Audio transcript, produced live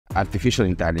artificial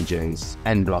intelligence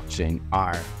and blockchain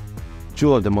are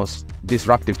two of the most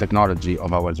disruptive technology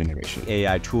of our generation.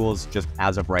 AI tools, just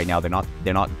as of right now, they're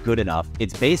not good enough.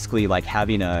 It's basically like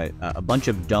having a bunch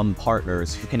of dumb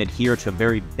partners who can adhere to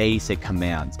very basic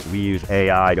commands. We use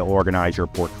AI to organize your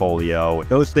portfolio.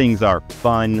 Those things are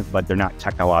fun, but they're not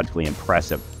technologically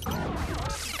impressive.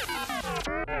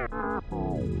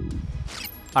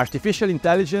 Artificial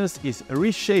intelligence is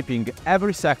reshaping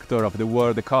every sector of the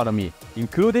world economy,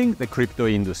 including the crypto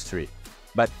industry.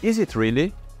 But is it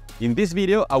really? In this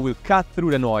video, I will cut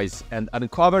through the noise and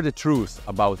uncover the truth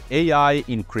about AI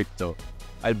in crypto.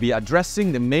 I'll be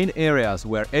addressing the main areas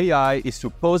where AI is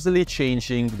supposedly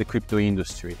changing the crypto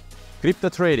industry: crypto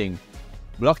trading,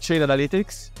 blockchain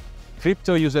analytics,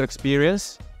 crypto user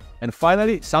experience, and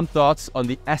finally, some thoughts on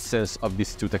the essence of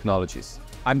these two technologies.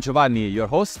 I'm Giovanni, your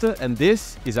host, and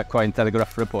this is a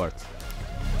Cointelegraph Report.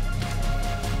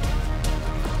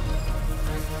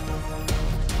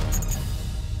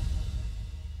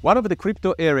 One of the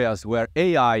crypto areas where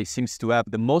AI seems to have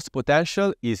the most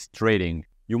potential is trading.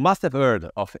 You must have heard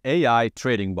of AI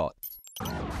trading bots.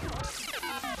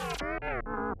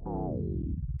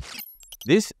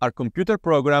 These are computer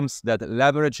programs that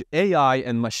leverage AI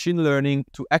and machine learning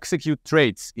to execute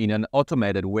trades in an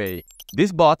automated way.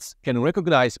 These bots can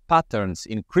recognize patterns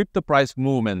in crypto price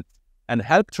movement and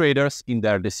help traders in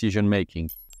their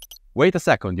decision-making. Wait a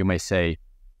second, you may say.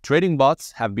 Trading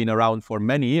bots have been around for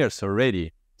many years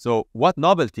already. So what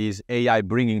novelty is AI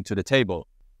bringing to the table?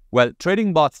 Well,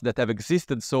 trading bots that have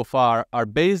existed so far are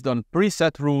based on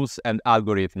preset rules and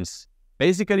algorithms.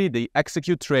 Basically, they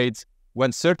execute trades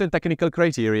when certain technical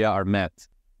criteria are met.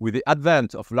 With the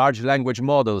advent of large language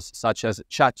models such as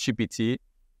ChatGPT,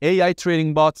 AI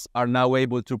trading bots are now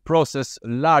able to process a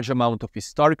large amount of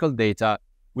historical data,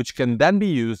 which can then be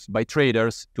used by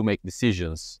traders to make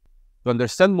decisions. To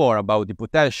understand more about the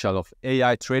potential of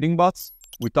AI trading bots,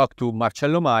 we talked to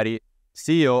Marcello Mari,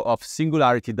 CEO of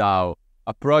Singularity DAO,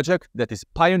 a project that is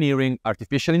pioneering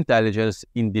artificial intelligence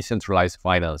in decentralized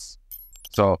finance.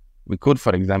 So we could,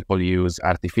 for example, use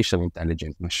artificial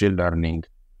intelligence, machine learning,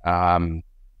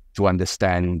 to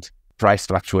understand price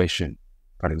fluctuation,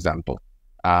 for example.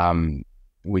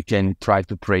 We can try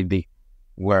to predict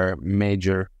where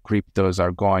major cryptos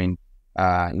are going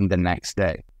in the next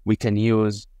day. We can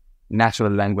use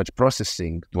natural language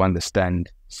processing to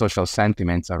understand social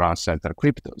sentiments around certain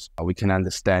cryptos. We can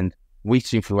understand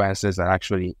which influencers are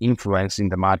actually influencing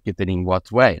the market and in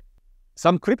what way.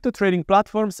 Some crypto trading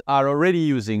platforms are already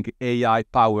using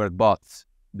AI-powered bots.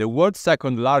 The world's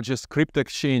second largest crypto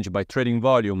exchange by trading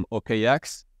volume,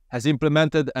 OKX, has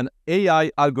implemented an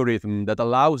AI algorithm that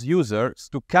allows users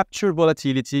to capture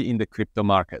volatility in the crypto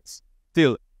markets.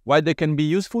 Still, while they can be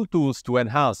useful tools to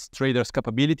enhance traders'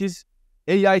 capabilities,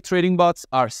 AI trading bots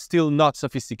are still not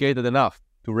sophisticated enough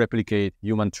to replicate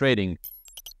human trading.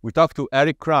 We talked to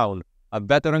Eric Crown, a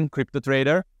veteran crypto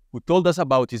trader, who told us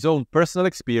about his own personal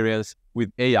experience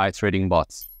with AI trading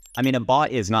bots. I mean, a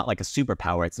bot is not like a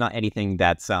superpower. It's not anything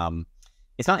that's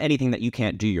it's not anything that you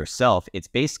can't do yourself. It's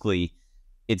basically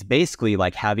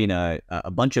like having a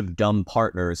bunch of dumb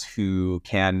partners who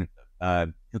can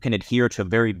adhere to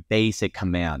very basic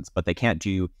commands, but they can't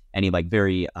do any like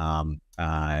very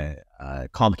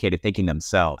complicated thinking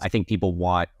themselves. I think people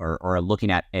want or are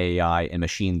looking at AI and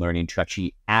machine learning to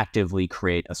actually actively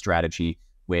create a strategy,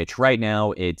 which right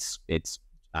now it's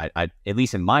at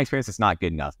least in my experience, it's not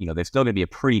good enough. You know, there's still going to be a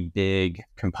pretty big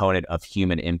component of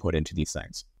human input into these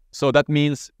things. So that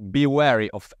means be wary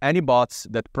of any bots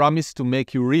that promise to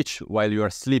make you rich while you are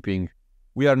sleeping.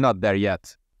 We are not there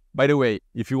yet. By the way,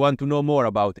 if you want to know more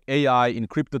about AI in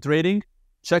crypto trading,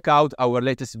 check out our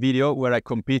latest video where I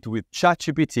compete with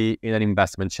ChatGPT in an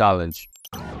investment challenge.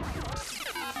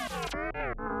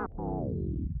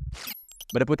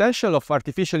 But the potential of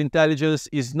artificial intelligence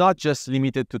is not just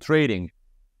limited to trading.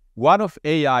 One of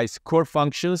AI's core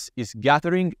functions is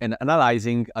gathering and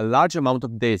analyzing a large amount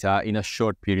of data in a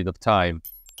short period of time.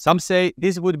 Some say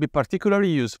this would be particularly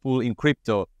useful in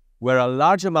crypto, where a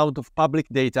large amount of public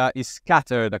data is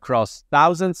scattered across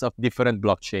thousands of different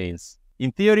blockchains.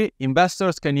 In theory,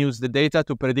 investors can use the data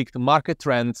to predict market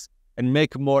trends and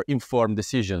make more informed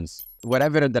decisions.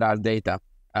 Wherever there are data,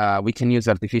 we can use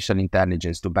artificial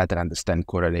intelligence to better understand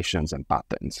correlations and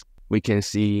patterns. We can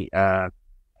see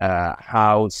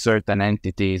how certain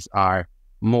entities are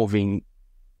moving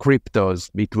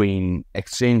cryptos between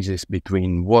exchanges,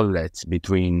 between wallets,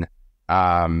 between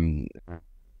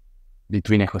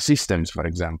ecosystems, for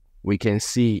example. We can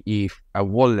see if a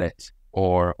wallet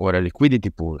or a liquidity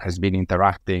pool has been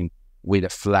interacting with a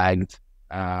flagged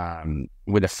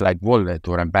wallet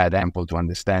or a bad example to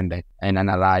understand it and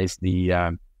analyze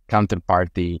the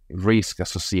counterparty risk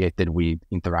associated with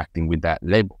interacting with that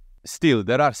label. Still,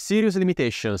 there are serious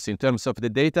limitations in terms of the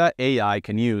data AI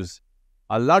can use.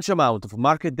 A large amount of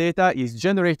market data is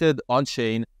generated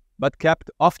on-chain but kept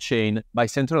off-chain by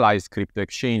centralized crypto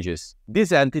exchanges.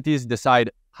 These entities decide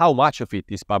how much of it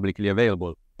is publicly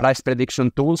available. Price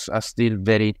prediction tools are still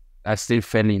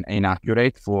fairly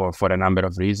inaccurate for a number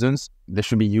of reasons. They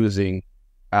should be using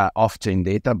off-chain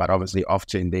data, but obviously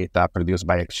off-chain data produced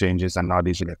by exchanges are not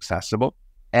easily accessible.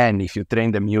 And if you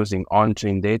train them using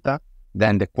on-chain data,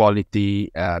 then the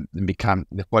quality and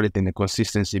the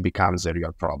consistency becomes a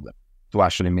real problem to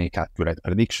actually make accurate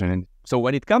prediction. So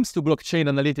when it comes to blockchain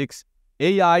analytics,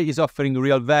 AI is offering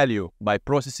real value by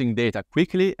processing data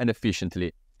quickly and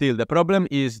efficiently. Still, the problem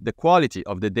is the quality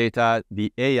of the data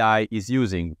the AI is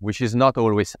using, which is not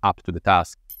always up to the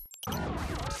task.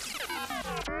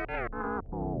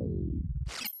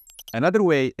 Another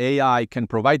way AI can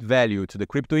provide value to the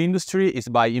crypto industry is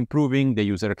by improving the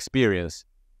user experience.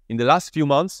 In the last few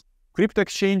months, crypto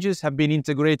exchanges have been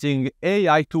integrating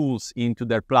AI tools into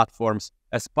their platforms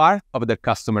as part of their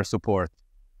customer support.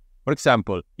 For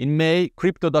example, in May,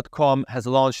 Crypto.com has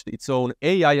launched its own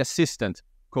AI assistant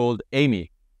called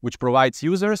Amy, which provides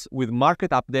users with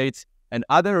market updates and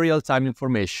other real-time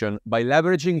information by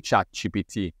leveraging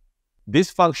ChatGPT. This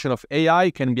function of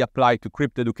AI can be applied to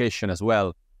crypto education as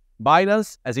well.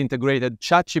 Binance has integrated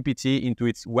ChatGPT into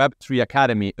its Web3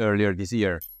 Academy earlier this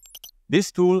year.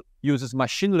 This tool uses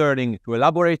machine learning to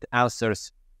elaborate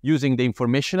answers using the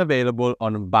information available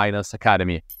on Binance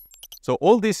Academy. So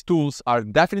all these tools are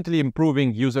definitely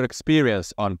improving user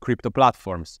experience on crypto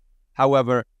platforms.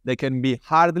 However, they can be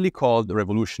hardly called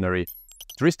revolutionary.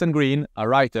 Tristan Green, a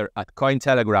writer at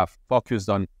Cointelegraph focused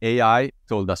on AI,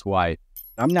 told us why.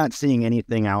 I'm not seeing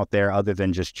anything out there other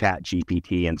than just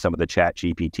ChatGPT and some of the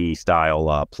ChatGPT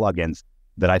style plugins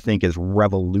that I think is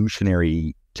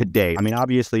revolutionary today. I mean,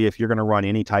 obviously, if you're going to run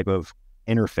any type of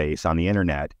interface on the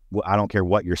internet, I don't care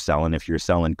what you're selling. If you're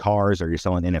selling cars or you're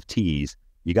selling NFTs,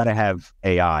 you got to have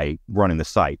AI running the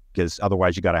site, because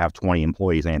otherwise you got to have 20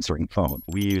 employees answering phones.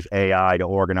 We use AI to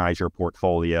organize your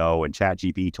portfolio, and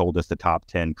ChatGPT told us the top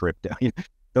 10 crypto.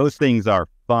 Those things are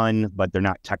fun, but they're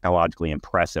not technologically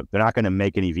impressive. They're not going to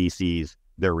make any VCs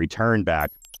their return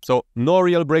back. So no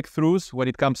real breakthroughs when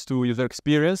it comes to user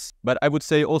experience, but I would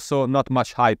say also not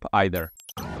much hype either.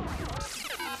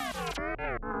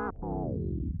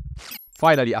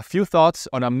 Finally, a few thoughts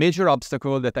on a major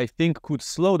obstacle that I think could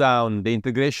slow down the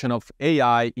integration of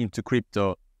AI into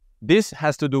crypto. This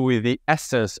has to do with the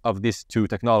essence of these two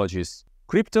technologies.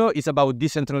 Crypto is about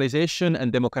decentralization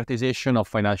and democratization of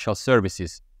financial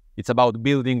services. It's about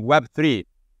building Web3,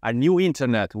 a new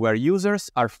internet where users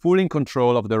are fully in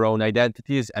control of their own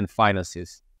identities and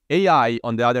finances. AI,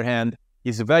 on the other hand,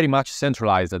 is very much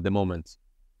centralized at the moment.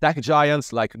 Tech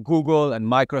giants like Google and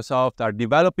Microsoft are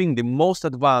developing the most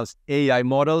advanced AI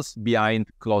models behind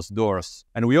closed doors.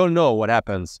 And we all know what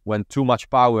happens when too much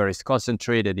power is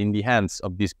concentrated in the hands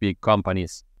of these big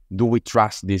companies. Do we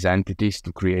trust these entities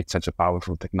to create such a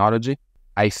powerful technology?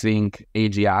 I think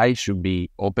AGI should be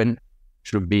open,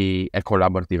 should be a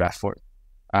collaborative effort,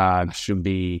 should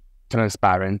be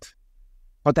transparent,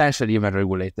 potentially even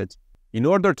regulated. In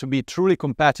order to be truly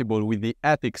compatible with the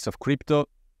ethics of crypto,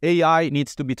 AI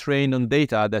needs to be trained on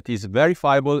data that is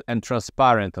verifiable and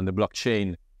transparent on the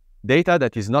blockchain, data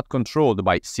that is not controlled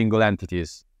by single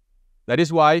entities. That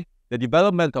is why the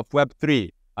development of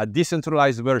Web3, a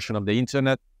decentralized version of the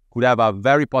internet, could have a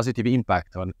very positive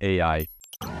impact on AI.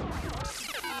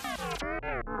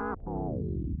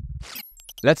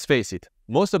 Let's face it,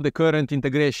 most of the current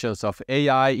integrations of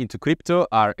AI into crypto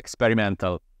are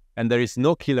experimental, and there is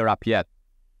no killer app yet.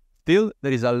 Still,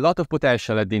 there is a lot of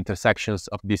potential at the intersections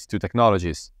of these two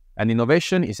technologies, and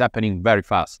innovation is happening very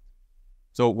fast.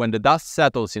 So when the dust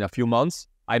settles in a few months,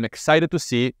 I'm excited to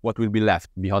see what will be left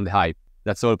beyond the hype.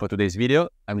 That's all for today's video.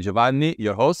 I'm Giovanni,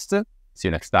 your host. See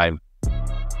you next time.